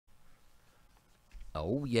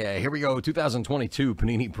Oh, yeah, here we go. 2022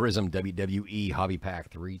 Panini Prizm WWE Hobby Pack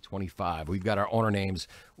 325. We've got our owner names.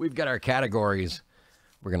 We've got our categories.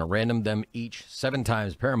 We're going to random them each 7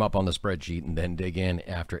 times, pair them up on the spreadsheet, and then dig in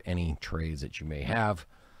after any trades that you may have.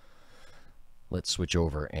 Let's switch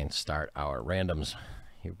over and start our randoms.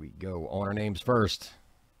 Here we go. Owner names first.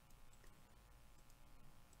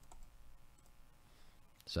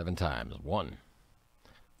 7 times. 1,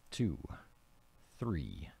 2,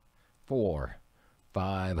 3, 4,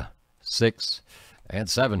 5, 6, and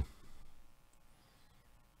 7.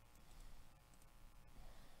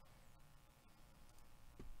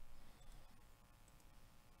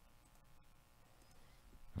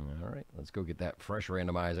 All right, let's go get that fresh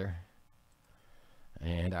randomizer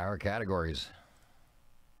and our categories.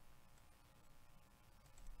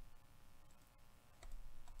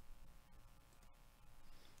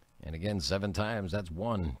 And again, 7 times. That's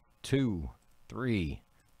 1, 2, 3,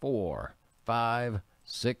 4, 5,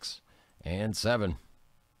 6, and 7.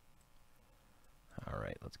 All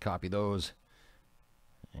right, let's copy those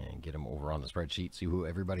and get them over on the spreadsheet, see who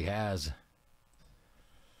everybody has.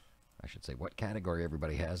 I should say what category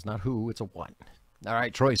everybody has, not who, it's a what. All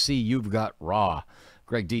right, Troy C., you've got Raw.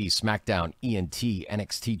 Greg D., SmackDown, ENT,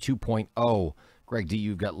 NXT 2.0. Greg D.,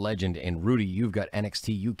 you've got Legend. And Rudy, you've got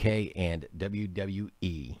NXT UK and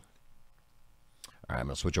WWE. All right, I'm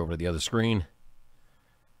going to switch over to the other screen.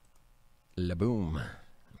 La-boom.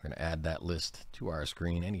 We're going to add that list to our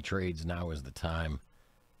screen. Any trades, now is the time.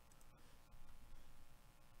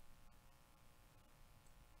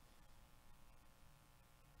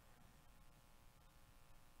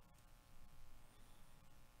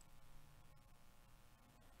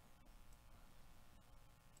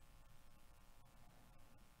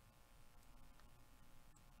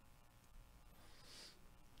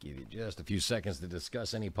 Give you just a few seconds to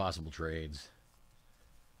discuss any possible trades.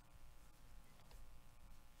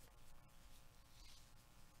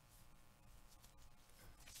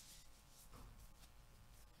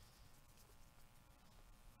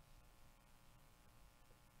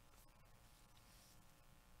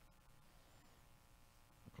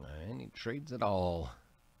 Any trades at all?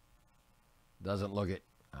 Doesn't look it.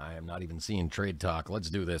 I am not even seeing trade talk. Let's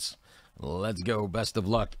do this. Let's go. Best of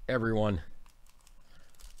luck, everyone.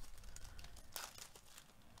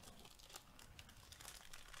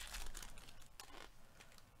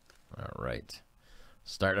 All right.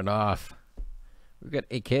 Starting off, we've got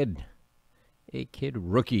a kid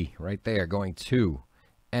rookie right there going to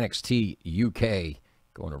NXT UK.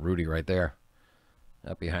 Going to Rudy right there.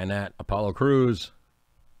 Up behind that, Apollo Crews.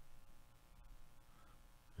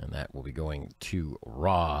 And that will be going to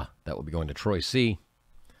Raw. That will be going to Troy C.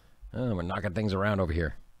 Oh, we're knocking things around over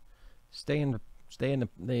here. Stay in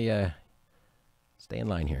line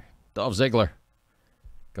here. Dolph Ziggler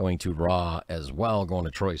going to Raw as well, going to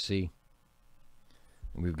Troy C.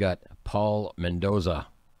 And we've got Paul Mendoza.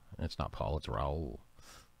 It's not Paul, it's Raul.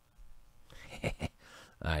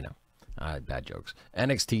 I know. Bad jokes.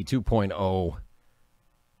 NXT 2.0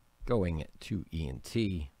 going to ENT.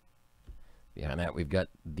 Behind that, we've got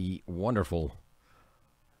the wonderful,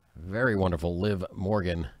 very wonderful Liv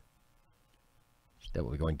Morgan. That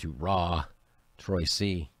will be going to Raw, Troy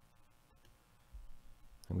C.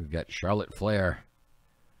 And we've got Charlotte Flair,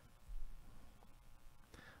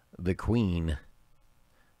 the Queen,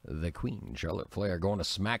 Charlotte Flair, going to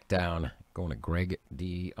SmackDown, going to Greg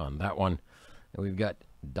D on that one. And we've got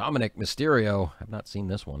Dominic Mysterio. I've not seen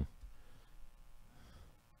this one.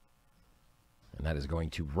 And that is going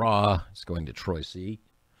to Raw. It's going to Troy C.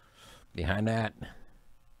 Behind that,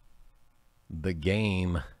 The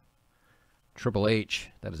Game, Triple H.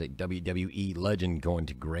 That is a WWE legend, going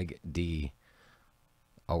to Greg D.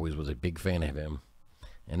 Always was a big fan of him.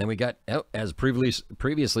 And then we got, as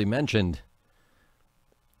previously mentioned,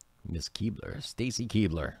 Miss Keebler, Stacy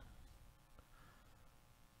Keebler.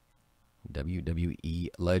 WWE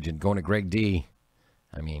legend, going to Greg D.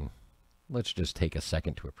 I mean, let's just take a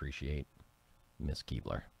second to appreciate Miss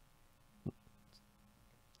Keebler.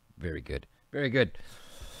 Very good. Very good.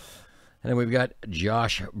 And then we've got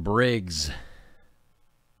Josh Briggs.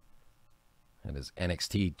 That is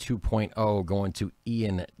NXT 2.0 going to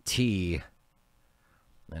ENT.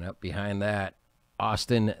 And up behind that,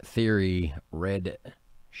 Austin Theory, Red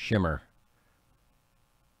Shimmer.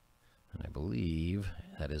 And I believe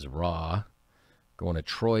that is Raw, going to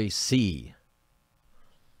Troy C.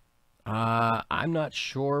 I'm not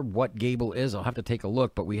sure what Gable is. I'll have to take a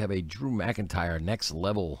look, but we have a Drew McIntyre next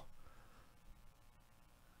level.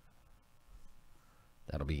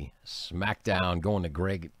 That'll be SmackDown, going to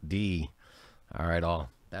Greg D. All right, all.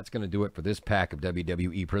 That's going to do it for this pack of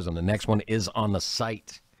WWE Prizm. The next one is on the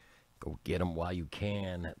site. Go get them while you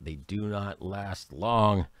can. They do not last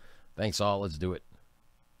long. Thanks all. Let's do it.